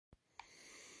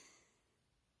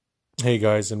Hey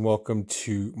guys, and welcome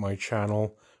to my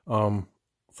channel.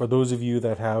 For those of you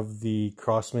that have the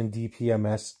Crossman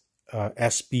Dpms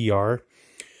SBR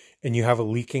and you have a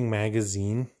leaking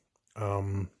magazine,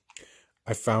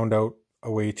 I found out a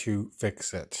way to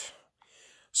fix it.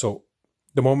 So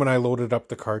the moment I loaded up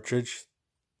the cartridge,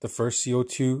 the first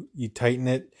CO2, you tighten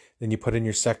it, then you put in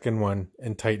your second one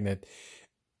and tighten it.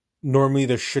 Normally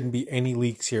there shouldn't be any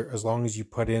leaks here as long as you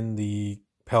put in the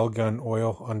Pel gun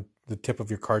oil on the tip of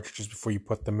your cartridges before you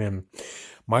put them in.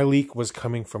 My leak was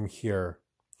coming from here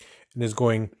and is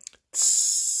going tss.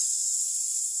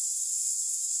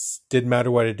 Didn't matter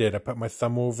what I did. I put my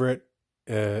thumb over it.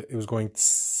 It was going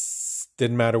tss.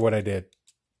 Didn't matter what I did.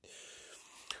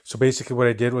 So basically what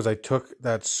I did was I took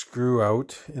that screw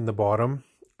out in the bottom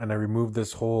and I removed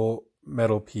this whole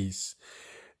metal piece.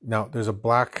 Now there's a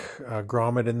black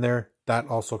grommet in there. That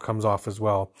also comes off as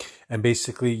well. And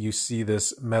basically you see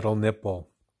this metal nipple.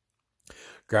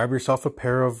 Grab yourself a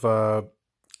pair of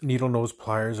needle nose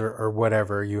pliers or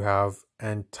whatever you have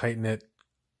and tighten it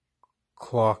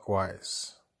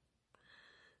clockwise.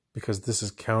 Because this is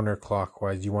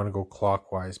counterclockwise. You want to go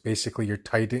clockwise. Basically you're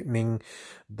tightening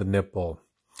the nipple.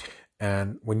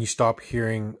 And when you stop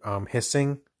hearing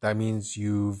hissing, that means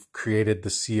you've created the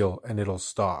seal and it'll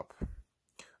stop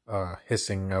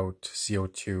hissing out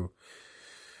CO2.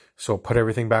 So put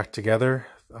everything back together,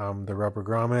 the rubber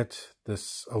grommet,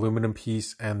 this aluminum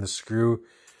piece, and the screw,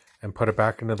 and put it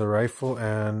back into the rifle,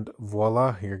 and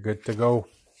voila, you're good to go.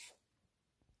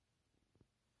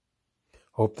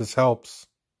 Hope this helps.